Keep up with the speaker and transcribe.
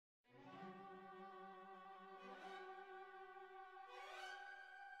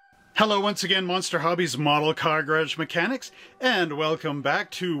Hello once again, Monster Hobbies Model Car Garage Mechanics, and welcome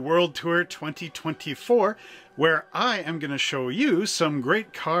back to World Tour 2024, where I am going to show you some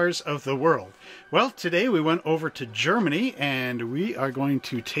great cars of the world. Well, today we went over to Germany, and we are going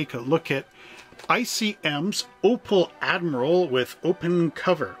to take a look at ICM's Opel Admiral with open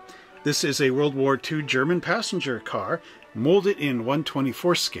cover. This is a World War II German passenger car, molded in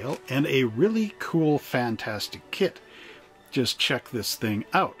 1/24 scale, and a really cool, fantastic kit. Just check this thing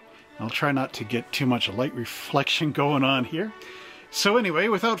out. I'll try not to get too much light reflection going on here. So anyway,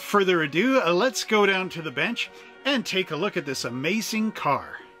 without further ado, let's go down to the bench and take a look at this amazing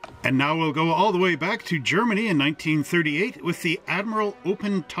car. And now we'll go all the way back to Germany in 1938 with the Admiral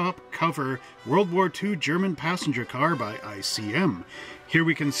open top cover World War II German passenger car by ICM. Here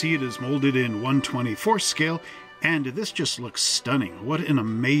we can see it is molded in 1/24 scale, and this just looks stunning. What an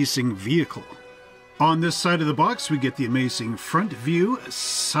amazing vehicle. On this side of the box, we get the amazing front view,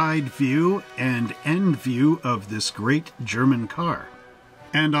 side view, and end view of this great German car.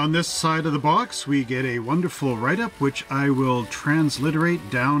 And on this side of the box, we get a wonderful write-up, which I will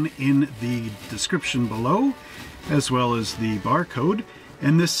transliterate down in the description below, as well as the barcode.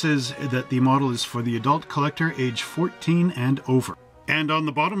 And this says that the model is for the adult collector age 14 and over. And on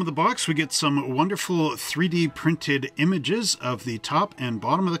the bottom of the box, we get some wonderful 3D printed images of the top and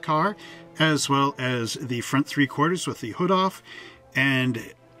bottom of the car, as well as the front 3/4 with the hood off,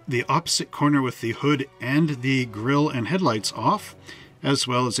 and the opposite corner with the hood and the grille and headlights off, as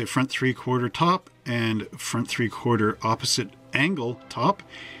well as a front 3/4 top and front 3/4 opposite angle top,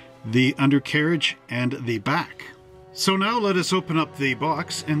 the undercarriage, and the back. So now let us open up the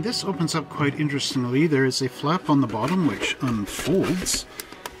box, and this opens up quite interestingly. There is a flap on the bottom which unfolds,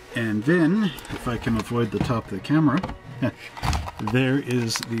 and then, if I can avoid the top of the camera, there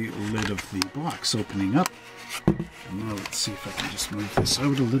is the lid of the box opening up. And now let's see if I can just move this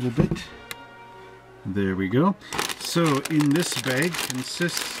out a little bit. There we go. So in this bag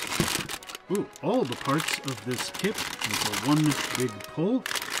consists all the parts of this kit with a one big pull.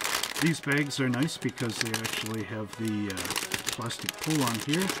 These bags are nice because they actually have the plastic pull on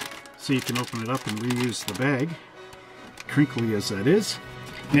here, so you can open it up and reuse the bag, crinkly as that is.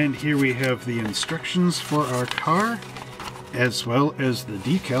 And here we have the instructions for our car, as well as the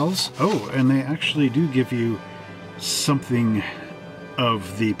decals. Oh, and they actually do give you something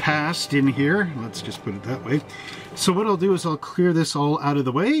of the past in here. Let's just put it that way. So what I'll do is I'll clear this all out of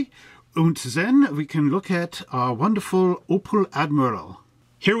the way, and then we can look at our wonderful Opel Admiral.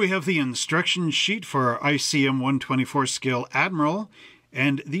 Here we have the instruction sheet for our ICM 1/24 scale Admiral,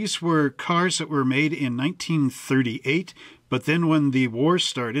 and these were cars that were made in 1938, but then when the war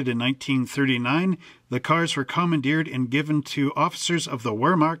started in 1939, the cars were commandeered and given to officers of the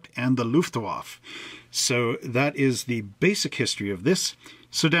Wehrmacht and the Luftwaffe. So that is the basic history of this.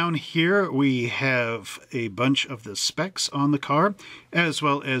 So down here we have a bunch of the specs on the car, as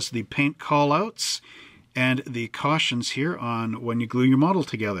well as the paint callouts and the cautions here on when you glue your model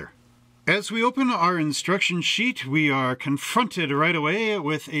together. As we open our instruction sheet, we are confronted right away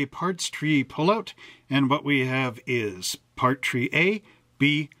with a parts tree pullout, and what we have is part tree A,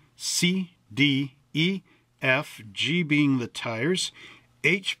 B, C, D, E, F, G being the tires,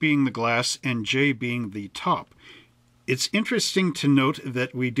 H being the glass, and J being the top. It's interesting to note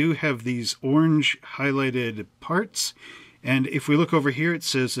that we do have these orange highlighted parts, and if we look over here, it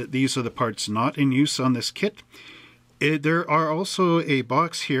says that these are the parts not in use on this kit. There are also a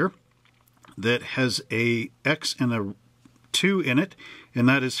box here that has a X and a 2 in it, and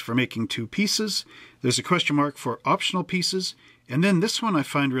that is for making 2 pieces. There's a question mark for optional pieces, and then this one I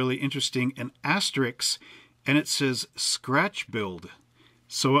find really interesting, an asterisk, and it says scratch build.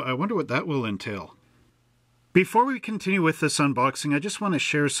 So I wonder what that will entail. Before we continue with this unboxing, I just want to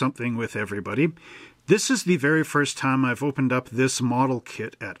share something with everybody. This is the very first time I've opened up this model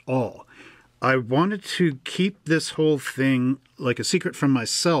kit at all. I wanted to keep this whole thing like a secret from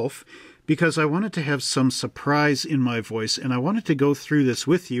myself because I wanted to have some surprise in my voice, and I wanted to go through this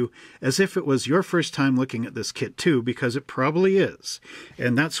with you as if it was your first time looking at this kit too, because it probably is.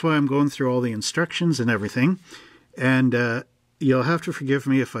 And that's why I'm going through all the instructions and everything. And you'll have to forgive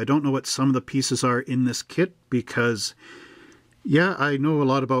me if I don't know what some of the pieces are in this kit, because yeah, I know a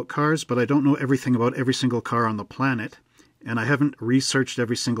lot about cars, but I don't know everything about every single car on the planet. And I haven't researched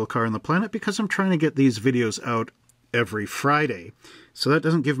every single car on the planet because I'm trying to get these videos out every Friday. So that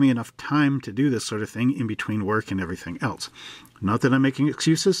doesn't give me enough time to do this sort of thing in between work and everything else. Not that I'm making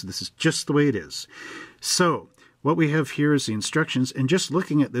excuses, this is just the way it is. So what we have here is the instructions, and just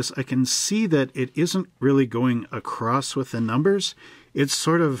looking at this, I can see that it isn't really going across with the numbers. It's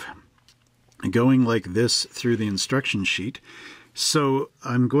sort of going like this through the instruction sheet. So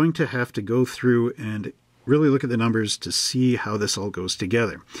I'm going to have to go through and really look at the numbers to see how this all goes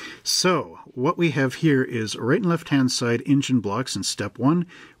together. So what we have here is right and left hand side engine blocks in step 1,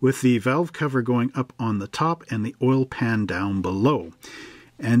 with the valve cover going up on the top and the oil pan down below.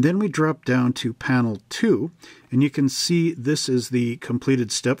 And then we drop down to panel 2, and you can see this is the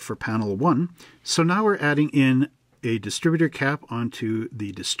completed step for panel 1. So now we're adding in a distributor cap onto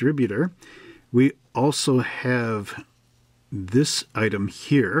the distributor. We also have this item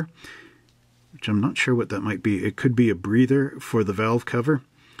here, which I'm not sure what that might be. It could be a breather for the valve cover.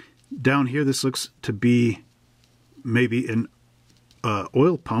 Down here, this looks to be maybe an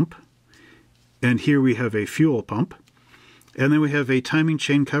oil pump. And here we have a fuel pump. And then we have a timing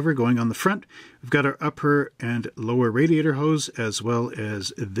chain cover going on the front. We've got our upper and lower radiator hose, as well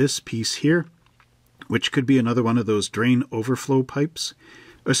as this piece here, which could be another one of those drain overflow pipes.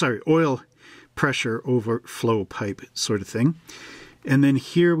 Or sorry, oil pressure overflow pipe sort of thing. And then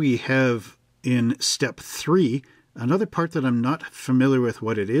here we have in step 3 another part that I'm not familiar with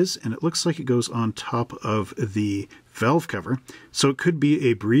what it is, and it looks like it goes on top of the valve cover. So it could be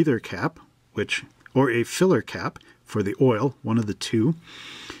a breather cap, or a filler cap for the oil, one of the two.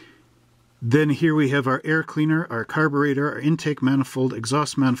 Then here we have our air cleaner, our carburetor, our intake manifold,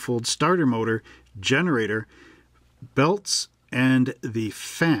 exhaust manifold, starter motor, generator, belts, and the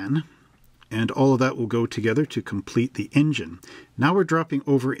fan. And all of that will go together to complete the engine. Now we're dropping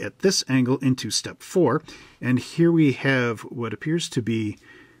over at this angle into step 4, and here we have what appears to be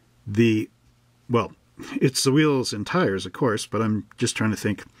the, well, it's the wheels and tires, of course, but I'm just trying to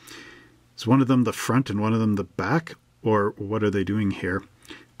think, is one of them the front and one of them the back, or what are they doing here?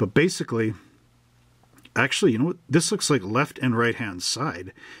 But basically, actually, you know what, this looks like left and right hand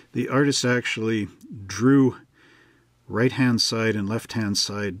side. The artist actually drew right-hand side and left-hand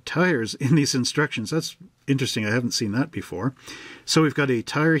side tires in these instructions. That's interesting. I haven't seen that before. So we've got a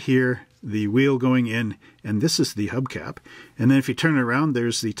tire here, the wheel going in, and this is the hubcap. And then if you turn it around,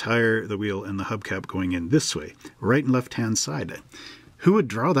 there's the tire, the wheel, and the hubcap going in this way, right and left-hand side. Who would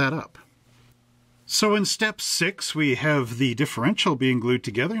draw that up? So in step 6, we have the differential being glued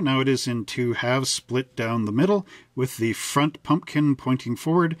together. Now it is in 2 halves split down the middle, with the front pumpkin pointing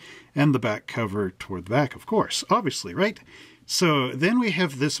forward and the back cover toward the back, of course, obviously, right? So then we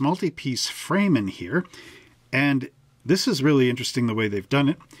have this multi-piece frame in here, and this is really interesting the way they've done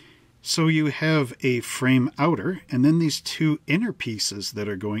it. So you have a frame outer, and then these 2 inner pieces that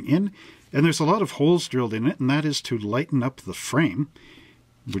are going in, and there's a lot of holes drilled in it, and that is to lighten up the frame,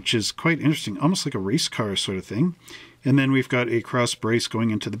 which is quite interesting, almost like a race car sort of thing. And then we've got a cross brace going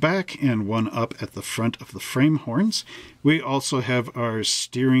into the back and one up at the front of the frame horns. We also have our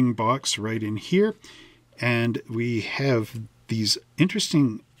steering box right in here, and we have these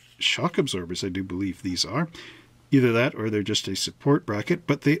interesting shock absorbers, I do believe these are. Either that or they're just a support bracket,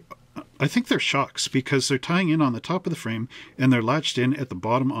 but I think they're shocks because they're tying in on the top of the frame and they're latched in at the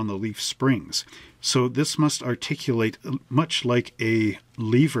bottom on the leaf springs. So this must articulate much like a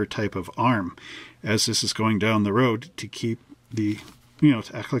lever type of arm as this is going down the road to keep the, to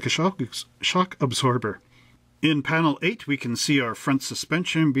act like a shock absorber. In panel 8, we can see our front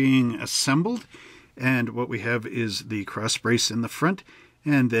suspension being assembled, and what we have is the cross brace in the front,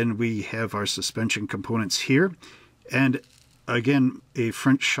 and then we have our suspension components here, and again, a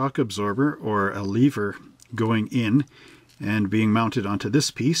front shock absorber or a lever going in and being mounted onto this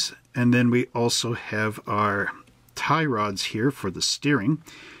piece. And then we also have our tie rods here for the steering.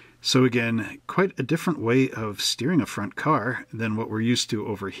 So again, quite a different way of steering a front car than what we're used to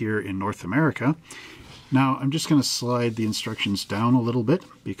over here in North America. Now I'm just going to slide the instructions down a little bit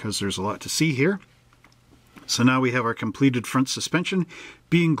because there's a lot to see here. So now we have our completed front suspension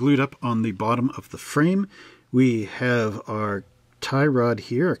being glued up on the bottom of the frame. We have our tie rod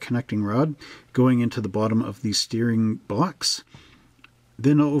here, our connecting rod, going into the bottom of the steering box.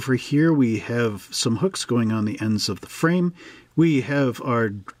 Then over here we have some hooks going on the ends of the frame. We have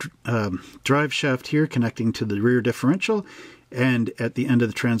our drive shaft here connecting to the rear differential, and at the end of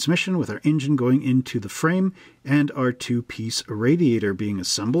the transmission with our engine going into the frame and our 2-piece radiator being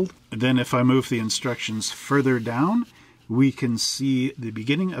assembled. Then if I move the instructions further down, we can see the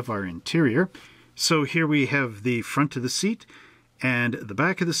beginning of our interior. So here we have the front of the seat and the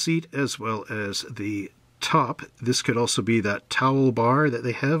back of the seat, as well as the top. This could also be that towel bar that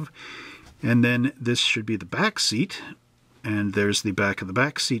they have. And then this should be the back seat, and there's the back of the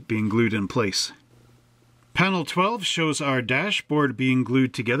back seat being glued in place. Panel 12 shows our dashboard being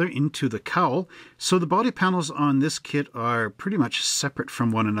glued together into the cowl. So the body panels on this kit are pretty much separate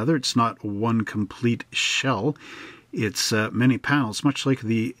from one another. It's not one complete shell. It's many panels, much like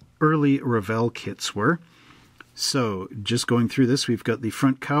the early Revell kits were. So just going through this, we've got the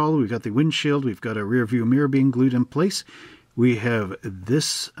front cowl, we've got the windshield, we've got a rear view mirror being glued in place. We have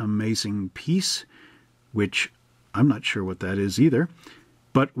this amazing piece, which I'm not sure what that is either.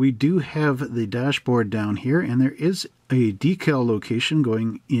 But we do have the dashboard down here, and there is a decal location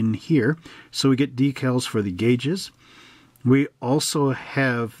going in here. So we get decals for the gauges. We also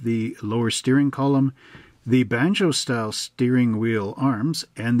have the lower steering column, the banjo-style steering wheel arms,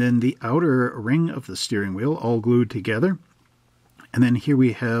 and then the outer ring of the steering wheel all glued together. And then here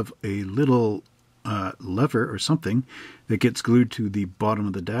we have a little lever or something that gets glued to the bottom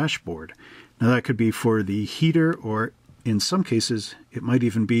of the dashboard. Now that could be for the heater, or in some cases it might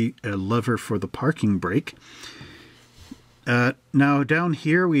even be a lever for the parking brake. Now down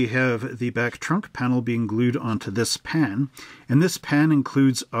here we have the back trunk panel being glued onto this pan, and this pan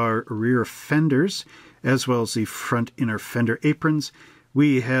includes our rear fenders as well as the front inner fender aprons.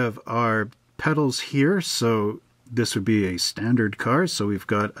 We have our pedals here, so this would be a standard car, so we've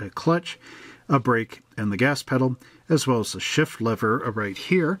got a clutch, a brake, and the gas pedal, as well as the shift lever right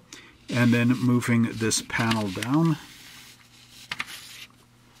here. And then moving this panel down,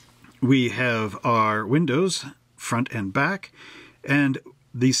 we have our windows, front and back, and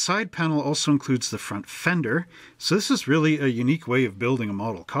the side panel also includes the front fender. So this is really a unique way of building a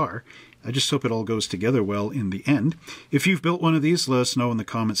model car. I just hope it all goes together well in the end. If you've built one of these, let us know in the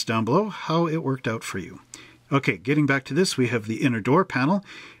comments down below how it worked out for you. Okay, getting back to this, we have the inner door panel,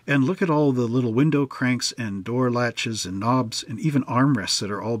 and look at all the little window cranks and door latches and knobs and even armrests that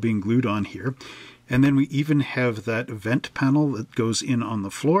are all being glued on here. And then we even have that vent panel that goes in on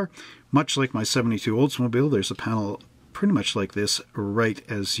the floor. Much like my 72 Oldsmobile, there's a panel pretty much like this right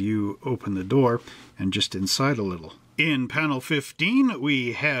as you open the door and just inside a little. In panel 15,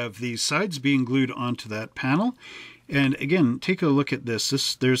 we have these sides being glued onto that panel. And again, take a look at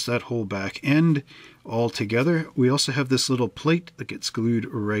this. There's that whole back end all together. We also have this little plate that gets glued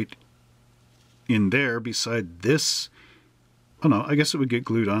right in there beside this. Oh no, I guess it would get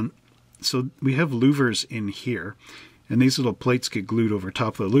glued on. So we have louvers in here, and these little plates get glued over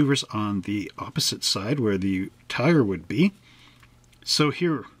top of the louvers on the opposite side where the tire would be. So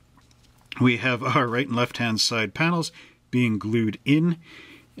here we have our right and left hand side panels being glued in,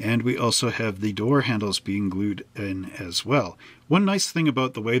 and we also have the door handles being glued in as well. One nice thing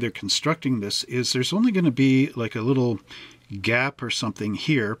about the way they're constructing this is there's only going to be like a little gap or something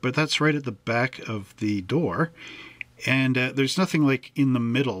here, but that's right at the back of the door. And there's nothing like in the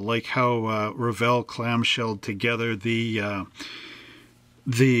middle, like how Revell clamshelled together the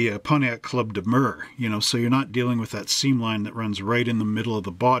Pontiac Club de Mer, you know, so you're not dealing with that seam line that runs right in the middle of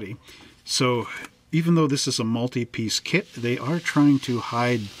the body. So even though this is a multi-piece kit, they are trying to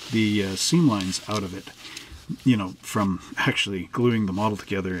hide the seam lines out of it, you know, from actually gluing the model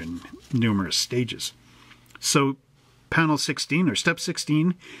together in numerous stages. So panel 16, or step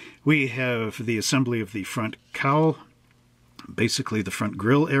 16, we have the assembly of the front cowl, basically the front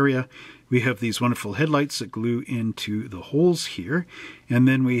grille area. We have these wonderful headlights that glue into the holes here, and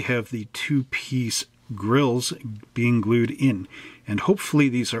then we have the two-piece grills being glued in, and hopefully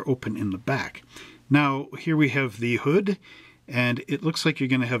these are open in the back. Now here we have the hood, and it looks like you're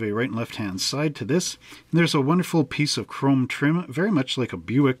going to have a right and left hand side to this. And there's a wonderful piece of chrome trim, very much like a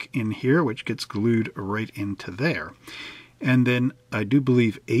Buick in here, which gets glued right into there. And then I do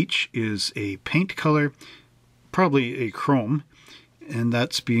believe H is a paint color, probably a chrome, and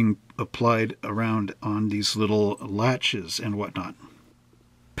that's being applied around on these little latches and whatnot.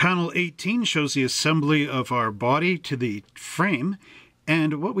 Panel 18 shows the assembly of our body to the frame,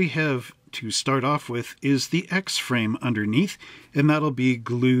 and what we have to start off with is the X-frame underneath, and that'll be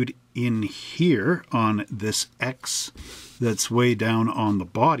glued in here on this X that's way down on the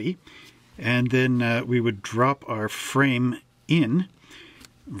body. And then we would drop our frame in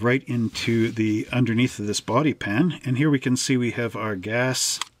right into the underneath of this body pan, and here we can see we have our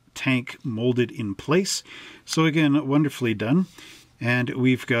gas tank molded in place. So again, wonderfully done. And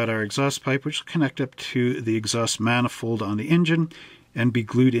we've got our exhaust pipe, which will connect up to the exhaust manifold on the engine and be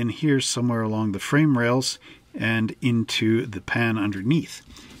glued in here somewhere along the frame rails and into the pan underneath.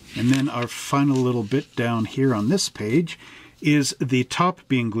 And then our final little bit down here on this page is the top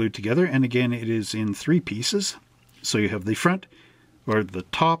being glued together, and again it is in three pieces. So you have the front, or the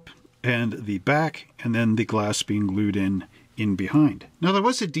top, and the back, and then the glass being glued in behind. Now there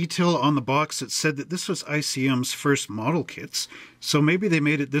was a detail on the box that said that this was ICM's first model kits, so maybe they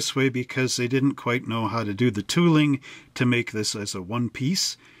made it this way because they didn't quite know how to do the tooling to make this as a one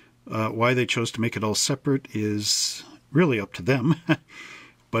piece. Why they chose to make it all separate is really up to them.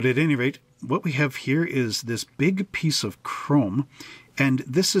 But at any rate, what we have here is this big piece of chrome, and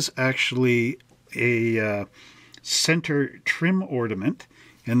this is actually a center trim ornament,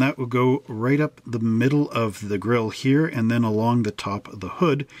 and that will go right up the middle of the grille here and then along the top of the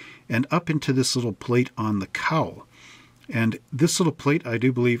hood and up into this little plate on the cowl. And this little plate, I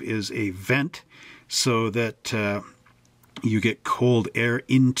do believe, is a vent so that you get cold air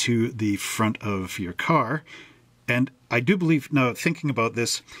into the front of your car. And I do believe, now thinking about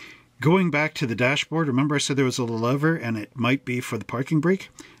this, going back to the dashboard, remember I said there was a little lever and it might be for the parking brake?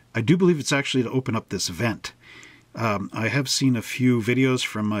 I do believe it's actually to open up this vent. I have seen a few videos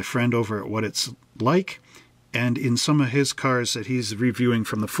from my friend over at what it's like, and in some of his cars that he's reviewing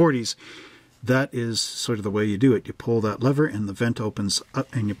from the 40s, that is sort of the way you do it. You pull that lever and the vent opens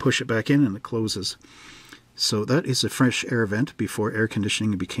up and you push it back in and it closes. So that is a fresh air vent before air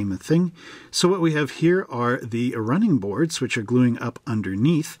conditioning became a thing. So what we have here are the running boards, which are gluing up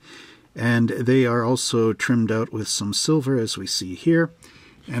underneath, and they are also trimmed out with some silver, as we see here.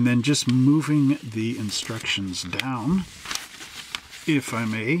 And then just moving the instructions down, if I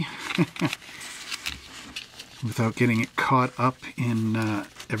may, without getting it caught up in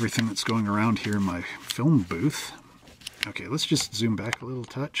everything that's going around here in my film booth. Okay, let's just zoom back a little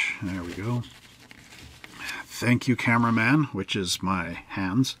touch. There we go. Thank you, cameraman, which is my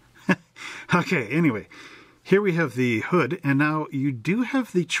hands. Okay, anyway, here we have the hood, and now you do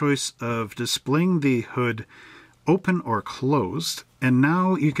have the choice of displaying the hood open or closed, and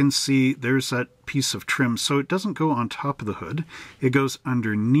now you can see there's that piece of trim, so it doesn't go on top of the hood, it goes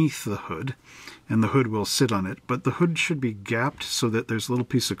underneath the hood, and the hood will sit on it, but the hood should be gapped so that there's a little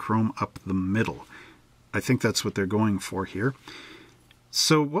piece of chrome up the middle. I think that's what they're going for here.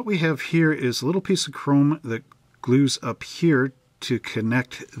 So what we have here is a little piece of chrome that glues up here to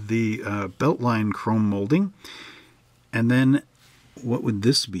connect the beltline chrome molding. And then what would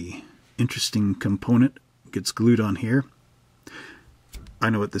this be? Interesting component gets glued on here. I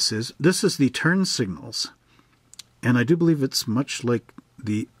know what this is. This is the turn signals. And I do believe it's much like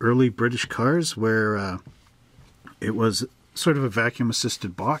the early British cars where it was sort of a vacuum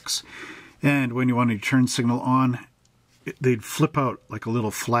assisted box. And when you wanted your turn signal on, they'd flip out like a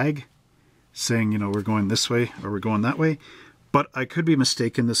little flag saying, you know, we're going this way or we're going that way. But I could be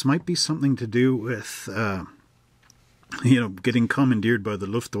mistaken. This might be something to do with, you know, getting commandeered by the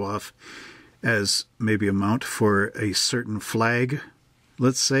Luftwaffe as maybe a mount for a certain flag,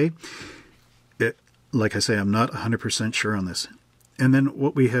 let's say. Like I say, I'm not 100% sure on this. And then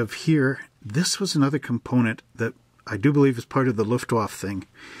what we have here, this was another component that I do believe is part of the Luftwaffe thing.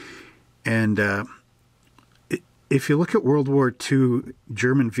 And if you look at World War II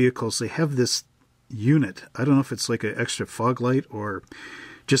German vehicles, they have this unit. I don't know if it's like an extra fog light or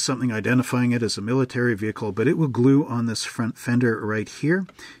just something identifying it as a military vehicle, but it will glue on this front fender right here.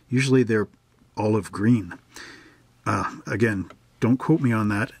 Usually they're olive green. Again, don't quote me on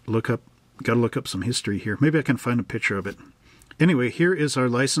that. Got to look up some history here. Maybe I can find a picture of it. Anyway, here is our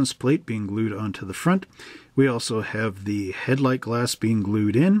license plate being glued onto the front. We also have the headlight glass being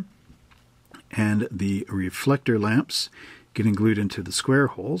glued in, and the reflector lamps getting glued into the square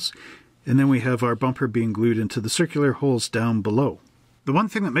holes. And then we have our bumper being glued into the circular holes down below. The one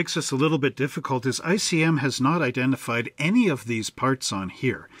thing that makes this a little bit difficult is ICM has not identified any of these parts on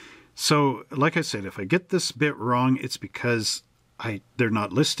here. So, like I said, if I get this bit wrong, it's because they're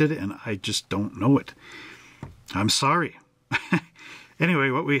not listed and I just don't know it. I'm sorry. Anyway,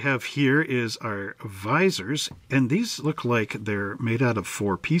 what we have here is our visors, and these look like they're made out of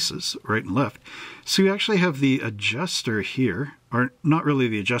 4 pieces, right and left. So you actually have the adjuster here, or not really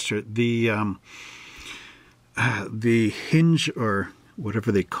the adjuster, the hinge, or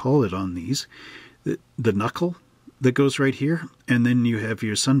whatever they call it on these, the knuckle that goes right here, and then you have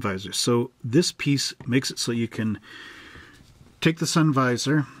your sun visor. So this piece makes it so you can take the sun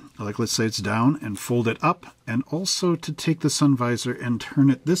visor, like let's say it's down, and fold it up, and also to take the sun visor and turn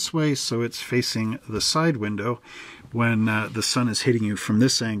it this way so it's facing the side window when the sun is hitting you from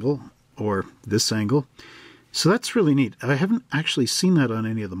this angle or this angle. So that's really neat. I haven't actually seen that on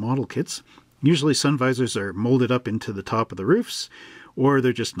any of the model kits. Usually sun visors are molded up into the top of the roofs, or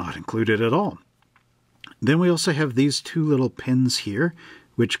they're just not included at all. Then we also have these 2 little pins here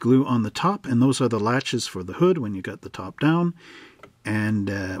which glue on the top, and those are the latches for the hood when you got the top down. And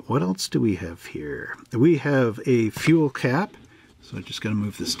what else do we have here? We have a fuel cap. So I'm just going to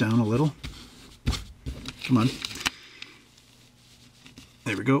move this down a little. Come on.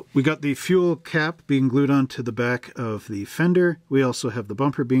 There we go. We got the fuel cap being glued onto the back of the fender. We also have the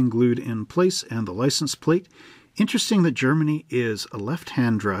bumper being glued in place and the license plate. Interesting that Germany is a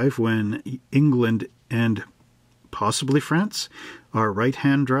left-hand drive when England and possibly France are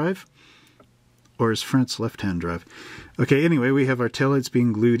right-hand drive. or is France left-hand drive? Okay, anyway, we have our taillights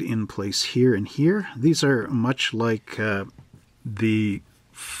being glued in place here and here. These are much like the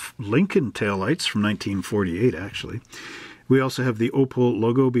Lincoln taillights from 1948, actually. We also have the Opel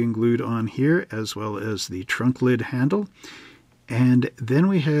logo being glued on here, as well as the trunk lid handle. And then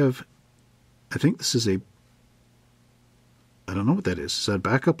we have, I think this is a, I don't know what that is. Is that a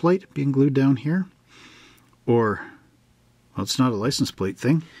backup light being glued down here? Or, well, it's not a license plate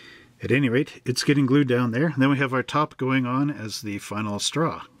thing. At any rate, it's getting glued down there. And then we have our top going on as the final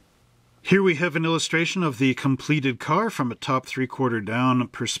straw. Here we have an illustration of the completed car from a top 3/4 down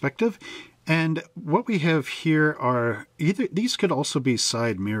perspective. And what we have here are either, these could also be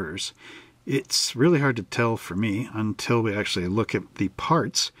side mirrors. It's really hard to tell for me until we actually look at the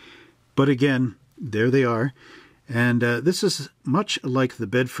parts. But again, there they are. And this is much like the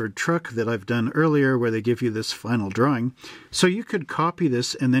Bedford truck that I've done earlier, where they give you this final drawing. So you could copy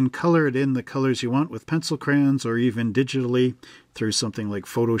this and then color it in the colors you want with pencil crayons, or even digitally through something like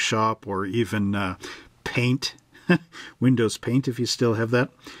Photoshop, or even Paint, Windows Paint if you still have that.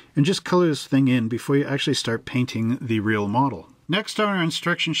 And just color this thing in before you actually start painting the real model. Next on our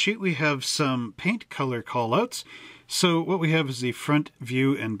instruction sheet we have some paint color callouts. So what we have is the front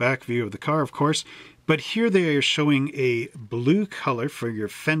view and back view of the car, of course. But here they are showing a blue color for your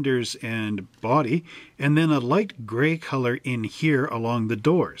fenders and body, and then a light gray color in here along the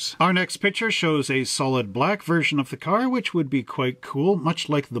doors. Our next picture shows a solid black version of the car, which would be quite cool, much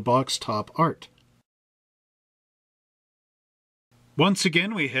like the box top art. Once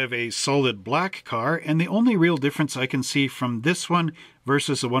again, we have a solid black car, and the only real difference I can see from this one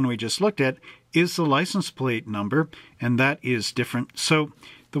versus the one we just looked at is the license plate number, and that is different. So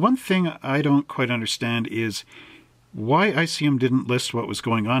the one thing I don't quite understand is why ICM didn't list what was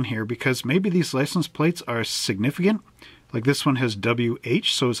going on here, because maybe these license plates are significant. Like this one has WH,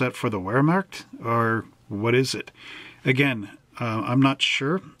 so is that for the Wehrmacht, or what is it? Again, I'm not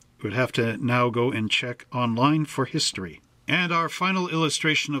sure. We'd have to now go and check online for history. And our final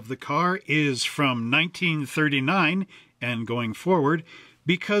illustration of the car is from 1939 and going forward,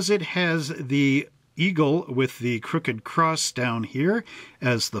 because it has the eagle with the crooked cross down here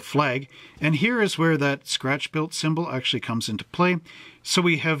as the flag. And here is where that scratch-built symbol actually comes into play. So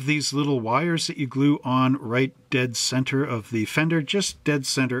we have these little wires that you glue on right dead center of the fender, just dead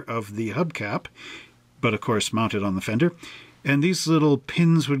center of the hubcap, but of course mounted on the fender. And these little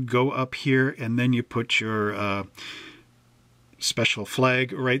pins would go up here, and then you put your special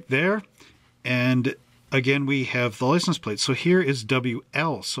flag right there. And again, we have the license plate. So here is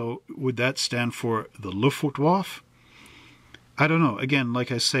WL. So would that stand for the Luftwaffe? I don't know. Again,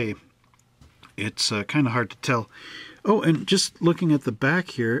 like I say, it's kind of hard to tell. Oh, and just looking at the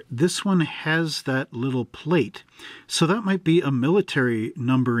back here, this one has that little plate. So that might be a military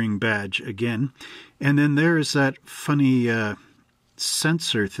numbering badge again. And then there is that funny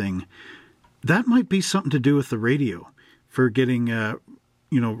sensor thing. That might be something to do with the radio, for getting,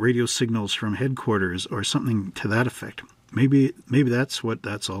 radio signals from headquarters or something to that effect. Maybe that's what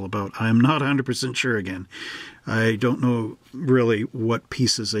that's all about. I'm not 100% sure again. I don't know really what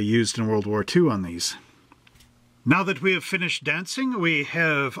pieces they used in World War II on these. Now that we have finished dancing, we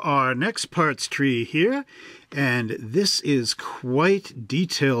have our next parts tree here, and this is quite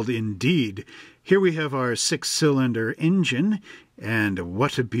detailed indeed. Here we have our 6-cylinder engine, and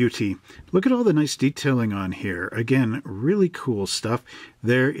what a beauty. Look at all the nice detailing on here. Again, really cool stuff.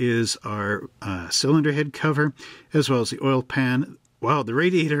 There is our cylinder head cover, as well as the oil pan. Wow, the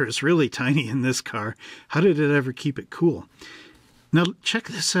radiator is really tiny in this car. How did it ever keep it cool? Now, check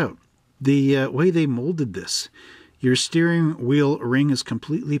this out. The way they molded this. Your steering wheel ring is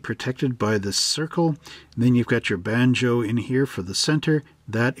completely protected by this circle. Then you've got your banjo in here for the center.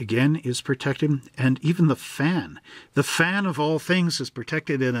 That, again, is protected. And even the fan. The fan, of all things, is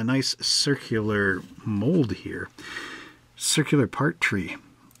protected in a nice circular mold here. Circular part tree.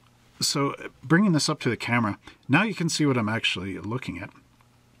 So, bringing this up to the camera, now you can see what I'm actually looking at.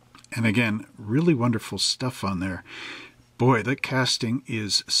 And again, really wonderful stuff on there. Boy, that casting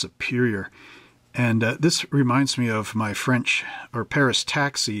is superior. And this reminds me of my French or Paris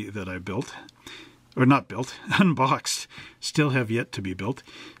taxi that I built. Or not built, unboxed. Still have yet to be built.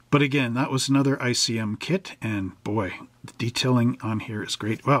 But again, that was another ICM kit. And boy, the detailing on here is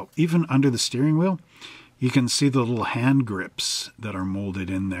great. Wow, even under the steering wheel, you can see the little hand grips that are molded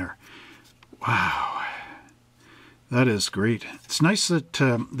in there. Wow. That is great. It's nice that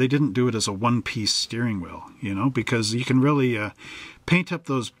they didn't do it as a one-piece steering wheel, because you can really paint up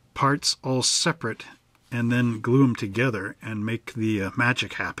those parts all separate and then glue them together and make the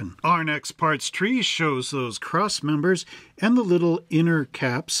magic happen. Our next parts tree shows those cross members and the little inner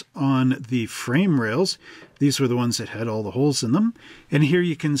caps on the frame rails. These were the ones that had all the holes in them. And here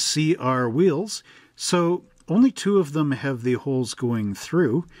you can see our wheels. So only 2 of them have the holes going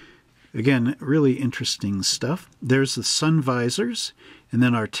through. Again, really interesting stuff. There's the sun visors, and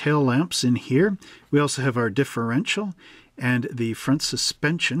then our tail lamps in here. We also have our differential and the front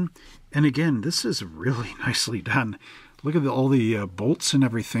suspension. And again, this is really nicely done. Look at all the bolts and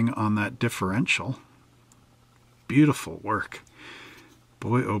everything on that differential. Beautiful work.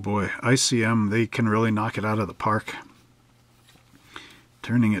 Boy, oh boy, ICM, they can really knock it out of the park.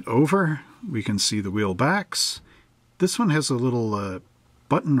 Turning it over, we can see the wheel backs. This one has a little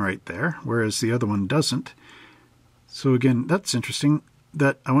button right there, whereas the other one doesn't. So again, that's interesting.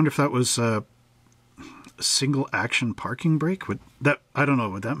 I wonder if that was a single action parking brake. I don't know,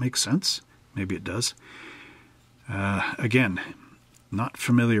 would that make sense? Maybe it does. Again, not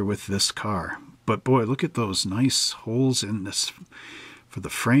familiar with this car, but boy, look at those nice holes in this for the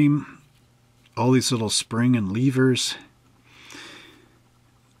frame. All these little spring and levers.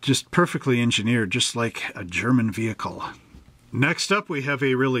 Just perfectly engineered, just like a German vehicle. Next up, we have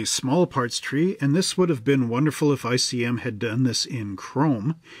a really small parts tree, and this would have been wonderful if ICM had done this in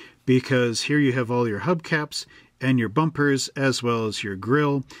chrome, because here you have all your hubcaps and your bumpers, as well as your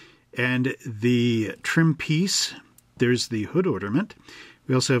grille, and the trim piece. There's the hood ornament.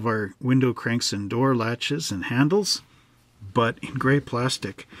 We also have our window cranks and door latches and handles, but in gray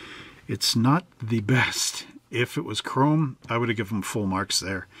plastic. It's not the best. If it was chrome, I would have given them full marks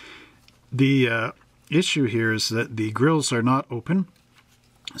there. The issue here is that the grills are not open,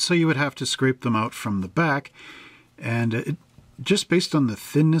 so you would have to scrape them out from the back, and just based on the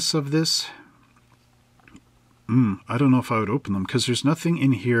thinness of this, I don't know if I would open them, because there's nothing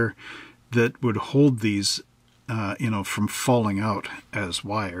in here that would hold these from falling out as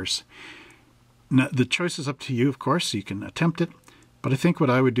wires. Now, the choice is up to you, of course. You can attempt it, but I think what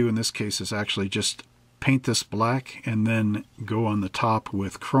I would do in this case is actually just paint this black and then go on the top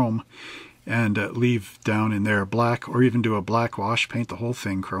with chrome and leave down in there black, or even do a black wash, paint the whole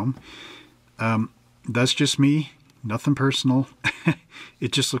thing chrome. That's just me, nothing personal.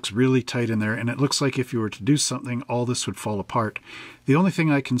 It just looks really tight in there, and it looks like if you were to do something, all this would fall apart. The only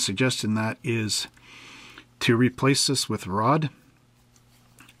thing I can suggest in that is to replace this with rod,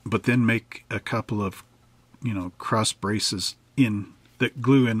 but then make a couple of, cross braces that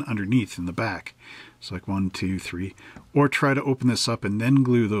glue in underneath in the back. So like 1, 2, 3, or try to open this up and then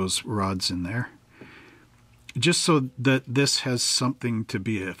glue those rods in there, just so that this has something to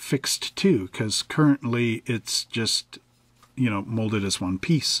be affixed to, because currently it's just, molded as one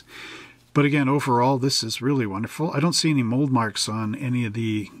piece. But again, overall, this is really wonderful. I don't see any mold marks on any of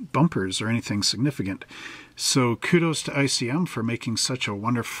the bumpers or anything significant. So kudos to ICM for making such a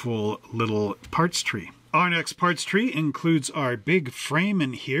wonderful little parts tree. Our next parts tree includes our big frame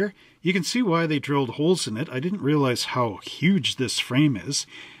in here. You can see why they drilled holes in it. I didn't realize how huge this frame is.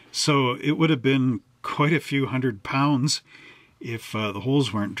 So it would have been quite a few 100 pounds if the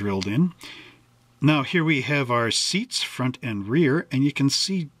holes weren't drilled in. Now here we have our seats, front and rear, and you can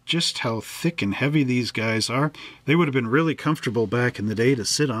see just how thick and heavy these guys are. They would have been really comfortable back in the day to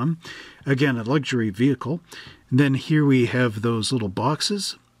sit on. Again, a luxury vehicle. And then here we have those little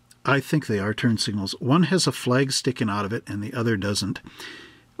boxes. I think they are turn signals. One has a flag sticking out of it and the other doesn't.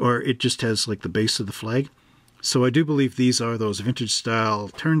 Or it just has like the base of the flag. So I do believe these are those vintage style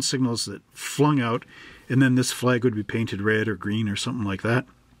turn signals that flung out, and then this flag would be painted red or green or something like that.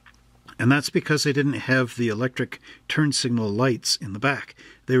 And that's because they didn't have the electric turn signal lights in the back.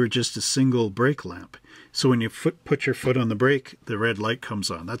 They were just a single brake lamp. So when you put your foot on the brake, the red light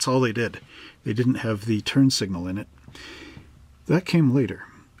comes on. That's all they did. They didn't have the turn signal in it. That came later.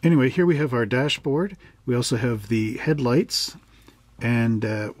 Anyway, here we have our dashboard. We also have the headlights. And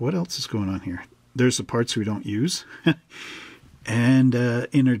what else is going on here? There's the parts we don't use. And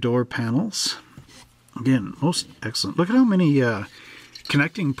inner door panels. Again, most excellent. Look at how many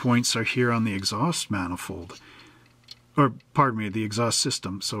connecting points are here on the exhaust manifold. Or, pardon me, the exhaust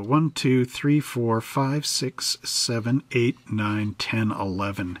system. So 1, 2, 3, 4, 5, 6, 7, 8, 9, 10,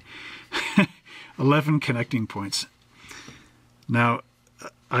 11. 11 connecting points. Now,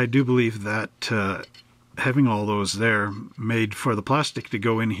 I do believe that having all those there made for the plastic to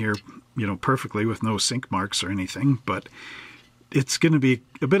go in here, perfectly with no sink marks or anything, but it's going to be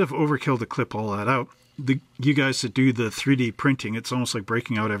a bit of overkill to clip all that out. You guys that do the 3D printing, it's almost like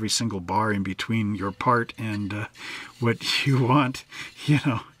breaking out every single bar in between your part and what you want,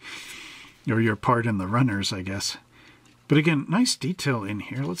 or your part in the runners, I guess. But again, nice detail in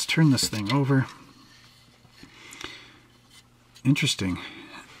here. Let's turn this thing over. Interesting.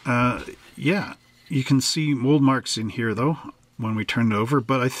 Yeah, you can see mold marks in here though when we turn it over,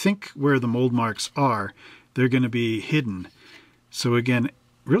 but I think where the mold marks are, they're going to be hidden. So again,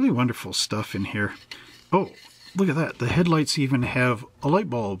 really wonderful stuff in here. Oh, look at that. The headlights even have a light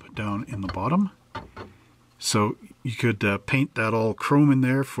bulb down in the bottom. So you could paint that all chrome in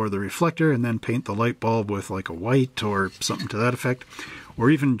there for the reflector and then paint the light bulb with like a white or something to that effect. Or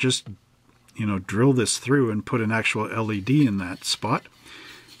even just, you know, drill this through and put an actual LED in that spot.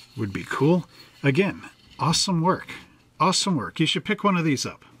 Would be cool. Again, awesome work. Awesome work. You should pick one of these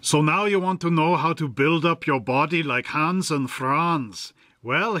up. So now you want to know how to build up your body like Hans and Franz.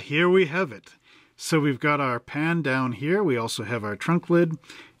 Well, here we have it. So we've got our pan down here. We also have our trunk lid.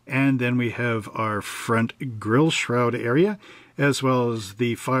 And then we have our front grille shroud area, as well as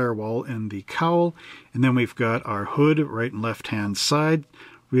the firewall and the cowl. And then we've got our hood, right and left hand side.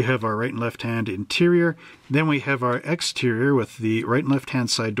 We have our right and left hand interior. Then we have our exterior with the right and left hand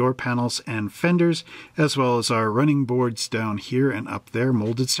side door panels and fenders, as well as our running boards down here and up there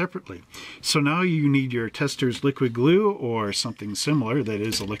molded separately. So now you need your tester's liquid glue or something similar that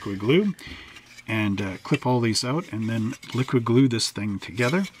is a liquid glue. And clip all these out and then liquid glue this thing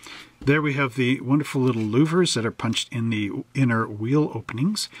together. There we have the wonderful little louvers that are punched in the inner wheel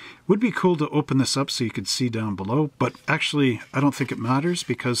openings. Would be cool to open this up so you could see down below, but actually I don't think it matters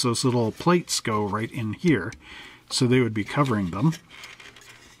because those little plates go right in here, so they would be covering them.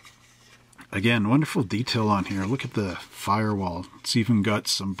 Again, wonderful detail on here. Look at the firewall. It's even got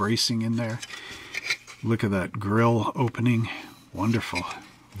some bracing in there. Look at that grill opening. Wonderful.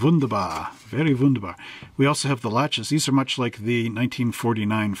 Wunderbar. Very wunderbar. We also have the latches. These are much like the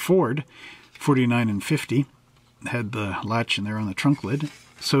 1949 Ford, 49 and 50. Had the latch in there on the trunk lid.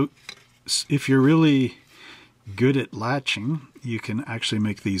 So if you're really good at latching, you can actually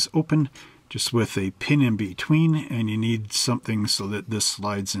make these open just with a pin in between, and you need something so that this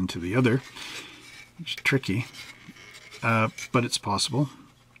slides into the other. It's tricky, but it's possible.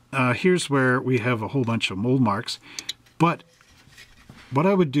 Here's where we have a whole bunch of mold marks, but what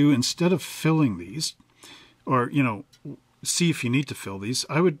I would do instead of filling these, or, you know, see if you need to fill these,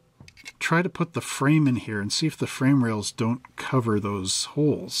 I would try to put the frame in here and see if the frame rails don't cover those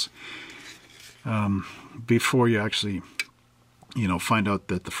holes before you actually, you know, find out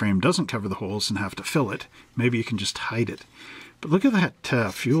that the frame doesn't cover the holes and have to fill it. Maybe you can just hide it. But look at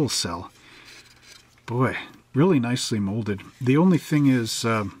that fuel cell. Boy, really nicely molded. The only thing is,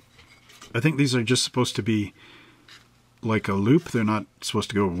 I think these are just supposed to be like a loop. They're not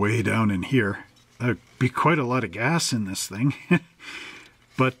supposed to go way down in here. There'd be quite a lot of gas in this thing.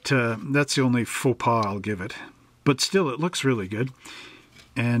 But that's the only faux pas I'll give it. But still, it looks really good.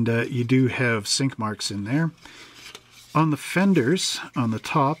 And you do have sink marks in there. On the fenders, on the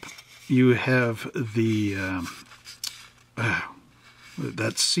top, you have the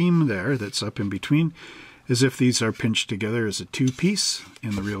that seam there that's up in between, as if these are pinched together as a two-piece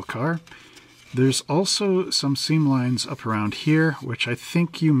in the real car. There's also some seam lines up around here, which I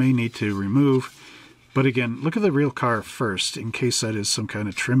think you may need to remove. But again, look at the real car first, in case that is some kind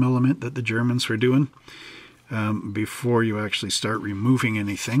of trim element that the Germans were doing, before you actually start removing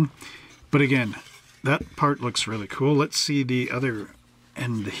anything. But again, that part looks really cool. Let's see the other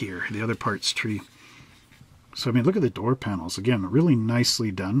end here, the other parts tree. So, I mean, look at the door panels. Again, really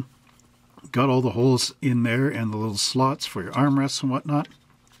nicely done. Got all the holes in there and the little slots for your armrests and whatnot.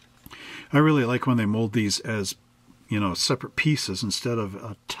 I really like when they mold these as, you know, separate pieces instead of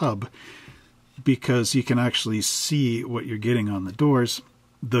a tub, because you can actually see what you're getting on the doors.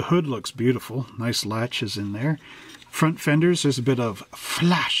 The hood looks beautiful. Nice latches in there. Front fenders, there's a bit of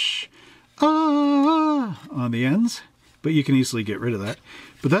flash on the ends, but you can easily get rid of that.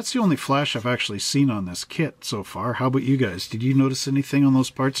 But that's the only flash I've actually seen on this kit so far. How about you guys? Did you notice anything on those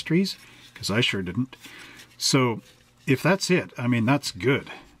parts trees? Because I sure didn't. So if that's it, I mean, that's good.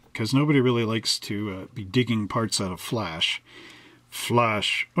 Because nobody really likes to be digging parts out of flash.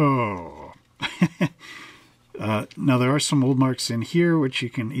 Flash, oh. Now there are some mold marks in here which you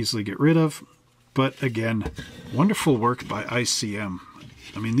can easily get rid of. But again, wonderful work by ICM.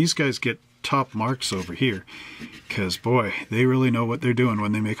 I mean, these guys get top marks over here. Because boy, they really know what they're doing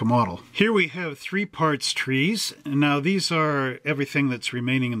when they make a model. Here we have 3 parts trees. Now these are everything that's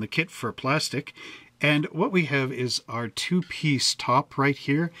remaining in the kit for plastic. And what we have is our 2-piece top right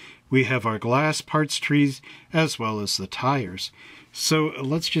here. We have our glass parts trees as well as the tires. So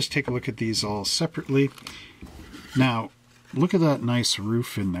let's just take a look at these all separately. Now, look at that nice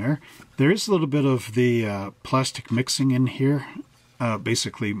roof in there. There is a little bit of the plastic mixing in here,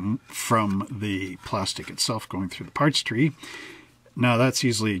 basically from the plastic itself going through the parts tree. Now that's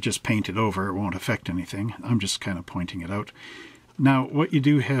easily just painted over. It won't affect anything. I'm just kind of pointing it out. Now what you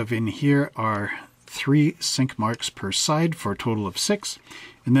do have in here are 3 sink marks per side for a total of 6,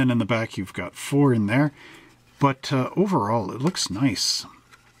 and then in the back you've got 4 in there. But overall it looks nice.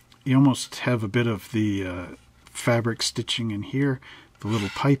 You almost have a bit of the fabric stitching in here, the little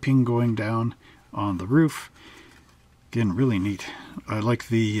piping going down on the roof. Again, really neat. I like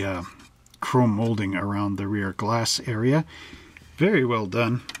the chrome molding around the rear glass area. Very well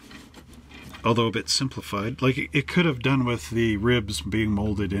done, although a bit simplified. Like it could have done with the ribs being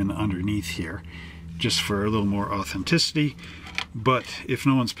molded in underneath here, just for a little more authenticity. But if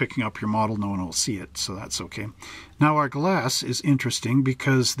no one's picking up your model, no one will see it, so that's okay. Now our glass is interesting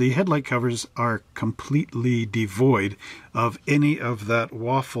because the headlight covers are completely devoid of any of that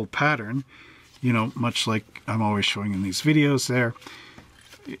waffle pattern, you know, much like I'm always showing in these videos there.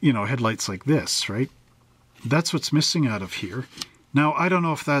 You know, headlights like this, right? That's what's missing out of here. Now, I don't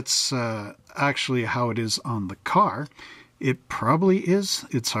know if that's actually how it is on the car. It probably is.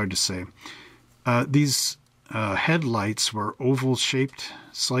 It's hard to say. These headlights were oval shaped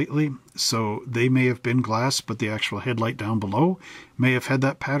slightly, so they may have been glass, but the actual headlight down below may have had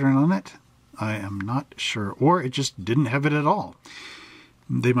that pattern on it. I am not sure. Or it just didn't have it at all.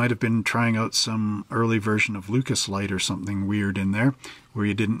 They might have been trying out some early version of Lucas Light or something weird in there, where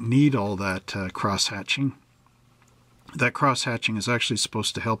you didn't need all that cross-hatching. That cross-hatching is actually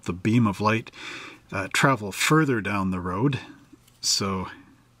supposed to help the beam of light travel further down the road. So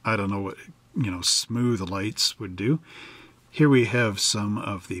I don't know what, you know, smooth lights would do. Here we have some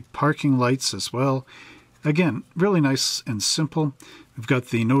of the parking lights as well. Again, really nice and simple. We've got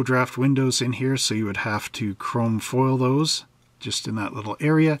the no draft windows in here, so you would have to chrome foil those just in that little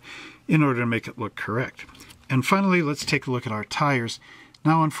area in order to make it look correct. And finally, let's take a look at our tires.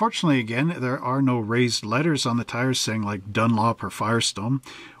 Now, unfortunately, again, there are no raised letters on the tires saying like Dunlop or Firestone.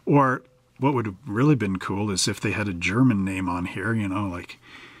 Or what would have really been cool is if they had a German name on here, you know, like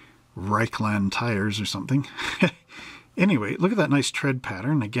Reichland Tires or something. Anyway, look at that nice tread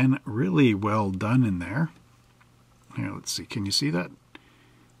pattern. Again, really well done in there. Here, let's see. Can you see that?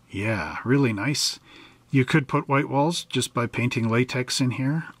 Yeah, really nice. You could put white walls just by painting latex in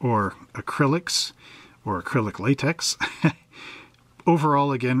here, or acrylics, or acrylic latex.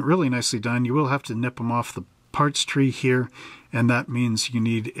 Overall, again, really nicely done. You will have to nip them off the parts tree here, and that means you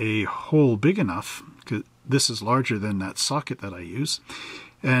need a hole big enough, because this is larger than that socket that I use,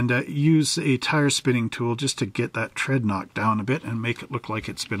 and use a tire spinning tool just to get that tread knocked down a bit and make it look like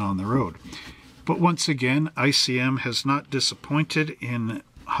it's been on the road. But once again, ICM has not disappointed in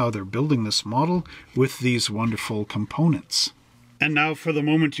how they're building this model with these wonderful components. And now for the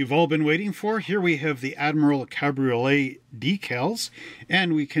moment you've all been waiting for. Here we have the Admiral Cabriolet decals,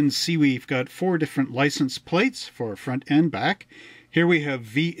 and we can see we've got 4 different license plates for front and back. Here we have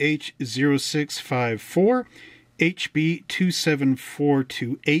VH0654,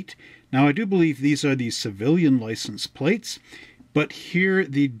 HB27428. Now I do believe these are the civilian license plates, but here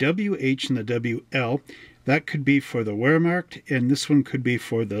the WH and the WL, that could be for the Wehrmacht, and this one could be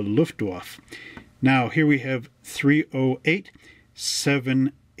for the Luftwaffe. Now here we have 308,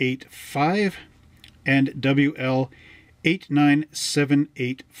 785, and WL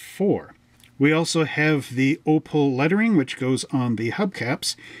 89784. We also have the Opel lettering, which goes on the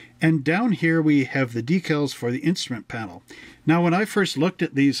hubcaps, and down here we have the decals for the instrument panel. Now when I first looked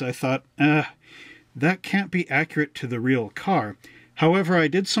at these, I thought, that can't be accurate to the real car. However, I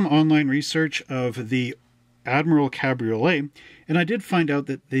did some online research of the Admiral Cabriolet, and I did find out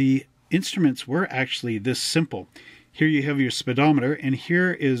that the instruments were actually this simple. Here you have your speedometer, and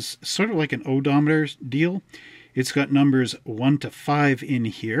here is sort of like an odometer deal. It's got numbers 1 to 5 in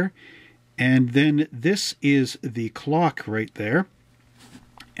here, and then this is the clock right there.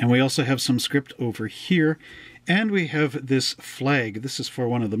 And we also have some script over here, and we have this flag. This is for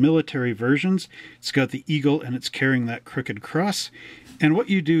one of the military versions. It's got the eagle, and it's carrying that crooked cross. And what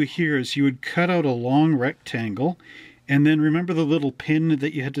you do here is you would cut out a long rectangle, and then remember the little pin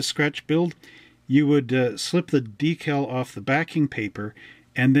that you had to scratch build? You would slip the decal off the backing paper,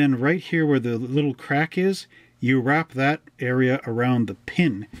 and then right here where the little crack is, you wrap that area around the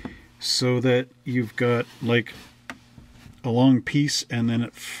pin so that you've got like a long piece, and then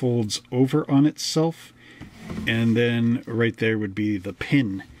it folds over on itself, and then right there would be the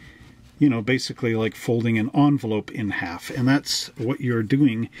pin. You know, basically like folding an envelope in half, and that's what you're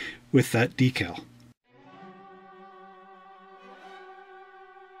doing with that decal.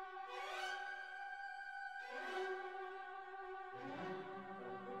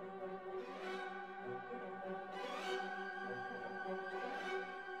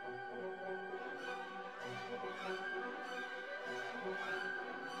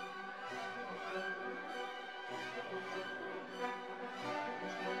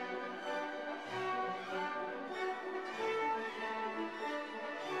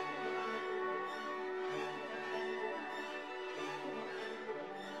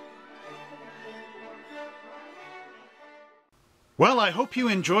 Well, I hope you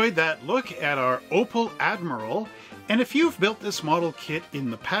enjoyed that look at our Opel Admiral. And if you've built this model kit in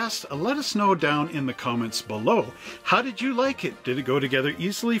the past, let us know down in the comments below. How did you like it? Did it go together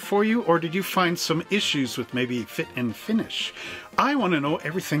easily for you, or did you find some issues with maybe fit and finish? I want to know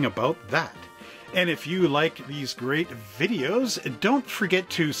everything about that. And if you like these great videos, don't forget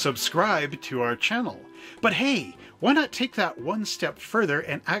to subscribe to our channel. But hey, why not take that one step further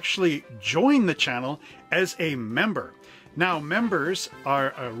and actually join the channel as a member? Now, members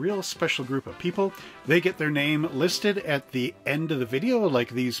are a real special group of people. They get their name listed at the end of the video, like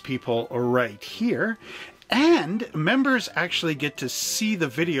these people right here. And members actually get to see the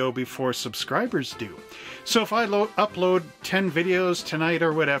video before subscribers do. So if I upload 10 videos tonight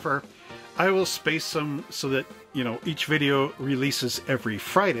or whatever, I will space them so that, each video releases every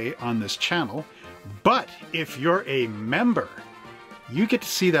Friday on this channel. But if you're a member, you get to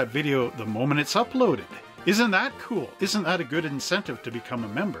see that video the moment it's uploaded. Isn't that cool? Isn't that a good incentive to become a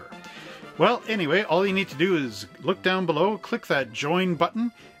member? Well, anyway, all you need to do is look down below, click that join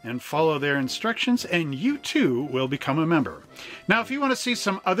button, and follow their instructions, and you too will become a member. Now, if you want to see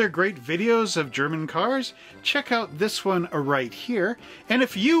some other great videos of German cars, check out this one right here. And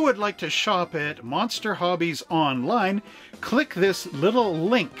if you would like to shop at Monster Hobbies online, click this little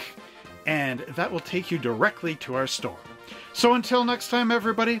link, and that will take you directly to our store. So until next time,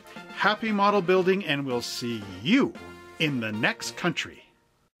 everybody, happy model building, and we'll see you in the next country.